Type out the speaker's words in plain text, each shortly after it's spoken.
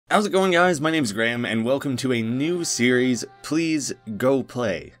How's it going, guys? My name's Graham and welcome to a new series, Please Go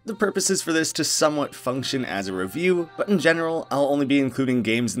Play. The purpose is for this to somewhat function as a review, but in general, I'll only be including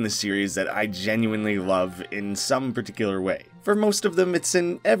games in the series that I genuinely love in some particular way. For most of them, it's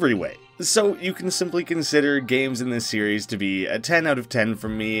in every way. So you can simply consider games in this series to be a 10 out of 10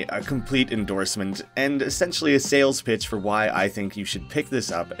 from me, a complete endorsement, and essentially a sales pitch for why I think you should pick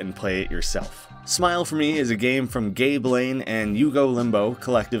this up and play it yourself. Smile for Me is a game from Gabe Lane and Hugo Limbo,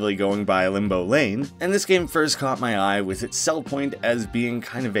 collectively going by Limbo Lane, and this game first caught my eye with its sell point as being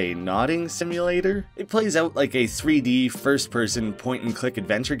kind of a nodding simulator. It plays out like a 3D first-person point-and-click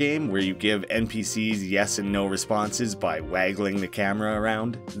adventure game where you give NPCs yes and no responses by waggling the camera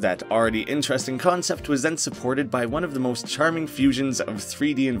around. That already interesting concept was then supported by one of the most charming fusions of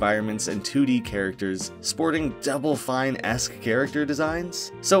 3D environments and 2D characters, sporting Double Fine-esque character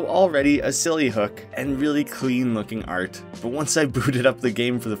designs. So already a silly hook and really clean looking art, but once I booted up the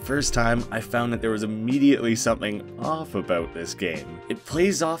game for the first time, I found that there was immediately something off about this game. It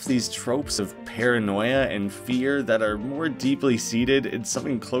plays off these tropes of paranoia and fear that are more deeply seated in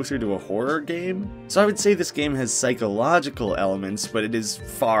something closer to a horror game. So I would say this game has psychological elements, but it is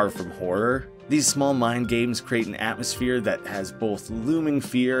far from horror. These small mind games create an atmosphere that has both looming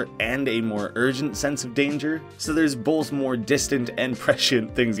fear and a more urgent sense of danger, so there's both more distant and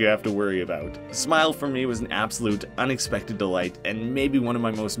prescient things you have to worry about. Smile for Me was an absolute unexpected delight and maybe one of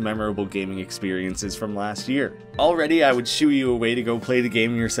my most memorable gaming experiences from last year. Already I would shoo you away to go play the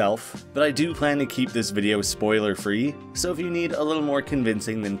game yourself, but I do plan to keep this video spoiler free, so if you need a little more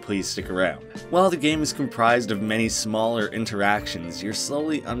convincing then please stick around. While the game is comprised of many smaller interactions, you're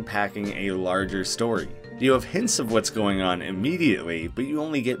slowly unpacking a larger story. You have hints of what's going on immediately, but you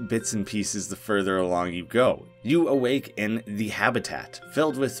only get bits and pieces the further along you go. You awake in the Habitat,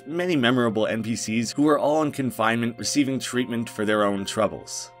 filled with many memorable NPCs who are all in confinement receiving treatment for their own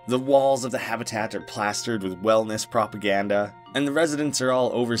troubles. The walls of the Habitat are plastered with wellness propaganda, and the residents are all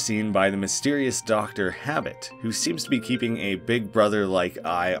overseen by the mysterious Dr. Habit, who seems to be keeping a big brother-like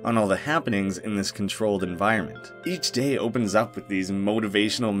eye on all the happenings in this controlled environment. Each day opens up with these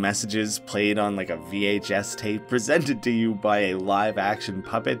motivational messages played on like a VHS tape presented to you by a live-action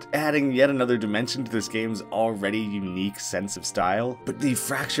puppet, adding yet another dimension to this game's already unique sense of style. But the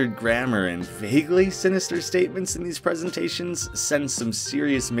fractured grammar and vaguely sinister statements in these presentations send some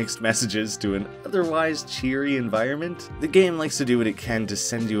serious mixed messages to an otherwise cheery environment. The game likes to do what it can to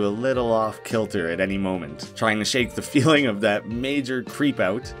send you a little off kilter at any moment. Trying to shake the feeling of that major creep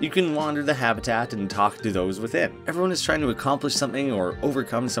out, you can wander the Habitat and talk to those within. Everyone is trying to accomplish something or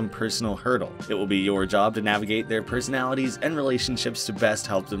overcome some personal hurdle. It will be your job to navigate their personalities and relationships to best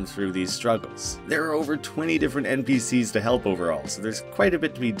help them through these struggles. There are over 20 different NPCs to help overall, so there's quite a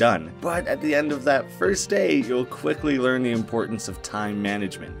bit to be done, but at the end of that first day, you'll quickly learn the importance of time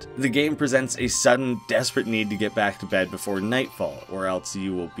management. The game presents a sudden, desperate need to get back to bed before nightfall, or else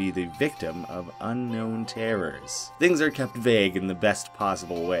you will be the victim of unknown terrors. Things are kept vague in the best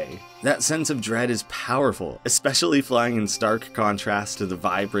possible way. That sense of dread is powerful, especially flying in stark contrast to the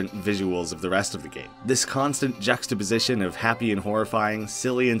vibrant visuals of the rest of the game. This constant juxtaposition of happy and horrifying,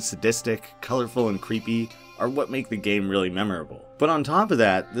 silly and sadistic, colorful and creepy are what make the game really memorable. But on top of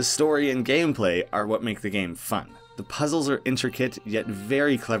that, the story and gameplay are what make the game fun. The puzzles are intricate, yet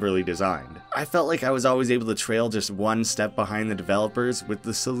very cleverly designed. I felt like I was always able to trail just one step behind the developers, with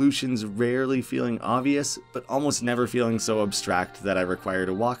the solutions rarely feeling obvious, but almost never feeling so abstract that I required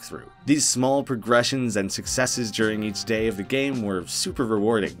a walkthrough. These small progressions and successes during each day of the game were super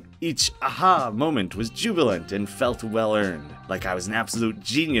rewarding. Each aha moment was jubilant and felt well earned, like I was an absolute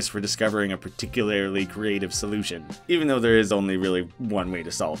genius for discovering a particularly creative solution, even though there is only really one way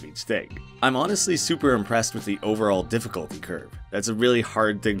to solve each thing. I'm honestly super impressed with the overall difficulty curve. That's a really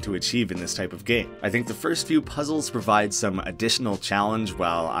hard thing to achieve in this type of game. I think the first few puzzles provide some additional challenge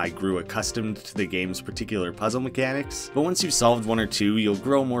while I grew accustomed to the game's particular puzzle mechanics, but once you've solved one or two, you'll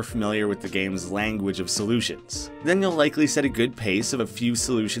grow more familiar with the game's language of solutions. Then you'll likely set a good pace of a few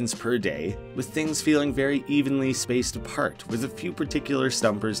solutions per day, with things feeling very evenly spaced apart, with a few particular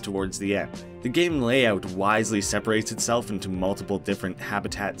stumpers towards the end. The game layout wisely separates itself into multiple different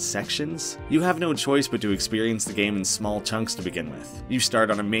habitat sections. You have no choice but to experience the game in small chunks to begin with. You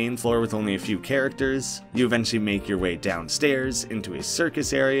start on a main floor with only a few characters, you eventually make your way downstairs into a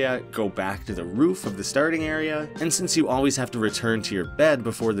circus area, go back to the roof of the starting area, and since you always have to return to your bed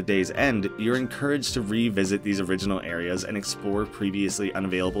before the day's end, you're encouraged to revisit these original areas and explore previously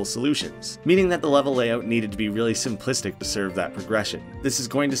unavailable solutions, meaning that the level layout needed to be really simplistic to serve that progression. This is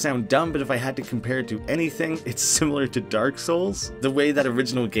going to sound dumb, but if I had had to compare it to anything, it's similar to Dark Souls. The way that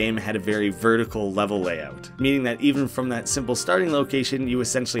original game had a very vertical level layout, meaning that even from that simple starting location, you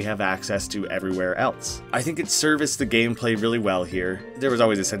essentially have access to everywhere else. I think it serviced the gameplay really well here. There was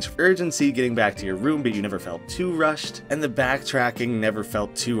always a sense of urgency getting back to your room, but you never felt too rushed, and the backtracking never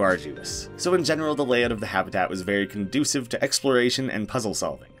felt too arduous. So in general, the layout of the habitat was very conducive to exploration and puzzle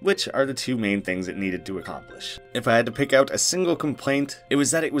solving, which are the two main things it needed to accomplish. If I had to pick out a single complaint, it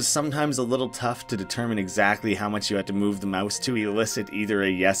was that it was sometimes a little tough to determine exactly how much you had to move the mouse to elicit either a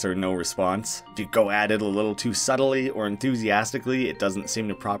yes or no response. If you go at it a little too subtly or enthusiastically, it doesn't seem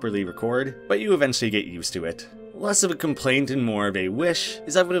to properly record, but you eventually get used to it. Less of a complaint and more of a wish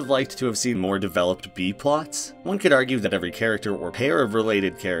is I would have liked to have seen more developed B-plots. One could argue that every character or pair of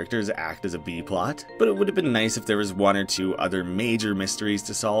related characters act as a B-plot, but it would have been nice if there was one or two other major mysteries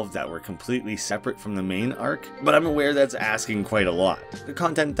to solve that were completely separate from the main arc, but I'm aware that's asking quite a lot. The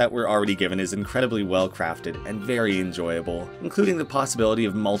content that we're already given is incredibly well crafted and very enjoyable, including the possibility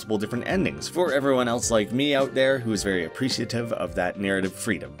of multiple different endings for everyone else like me out there who is very appreciative of that narrative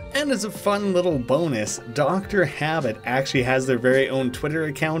freedom. And as a fun little bonus, Dr. Habit actually has their very own Twitter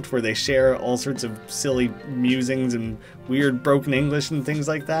account where they share all sorts of silly musings and weird broken English and things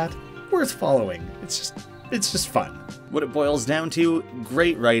like that. Worth following. It's just fun. What it boils down to,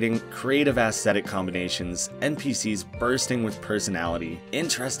 great writing, creative aesthetic combinations, NPCs bursting with personality,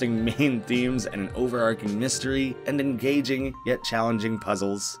 interesting main themes and an overarching mystery, and engaging yet challenging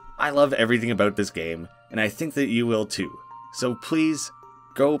puzzles. I love everything about this game, and I think that you will too. So please,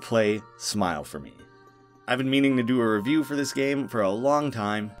 go play Smile for me. I've been meaning to do a review for this game for a long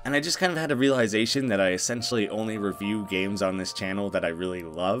time, and I just kind of had a realization that I essentially only review games on this channel that I really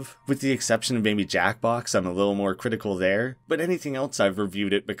love. With the exception of maybe Jackbox, I'm a little more critical there, but anything else I've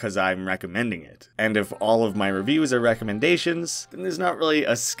reviewed it because I'm recommending it. And if all of my reviews are recommendations, then there's not really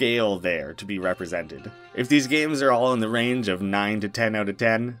a scale there to be represented. If these games are all in the range of 9 to 10 out of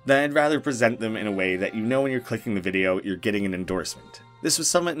 10, then I'd rather present them in a way that you know when you're clicking the video, you're getting an endorsement. This was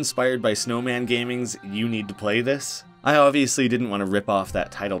somewhat inspired by Snowman Gaming's You Need to Play This. I obviously didn't want to rip off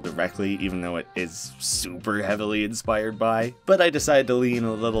that title directly, even though it is super heavily inspired by, but I decided to lean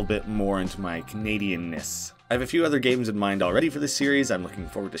a little bit more into my Canadianness. I have a few other games in mind already for this series. I'm looking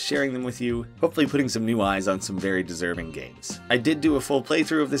forward to sharing them with you, hopefully putting some new eyes on some very deserving games. I did do a full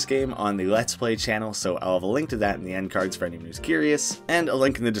playthrough of this game on the Let's Play channel, so I'll have a link to that in the end cards for anyone who's curious, and a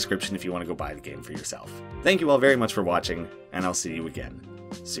link in the description if you want to go buy the game for yourself. Thank you all very much for watching, and I'll see you again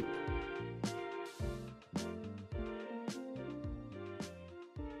soon.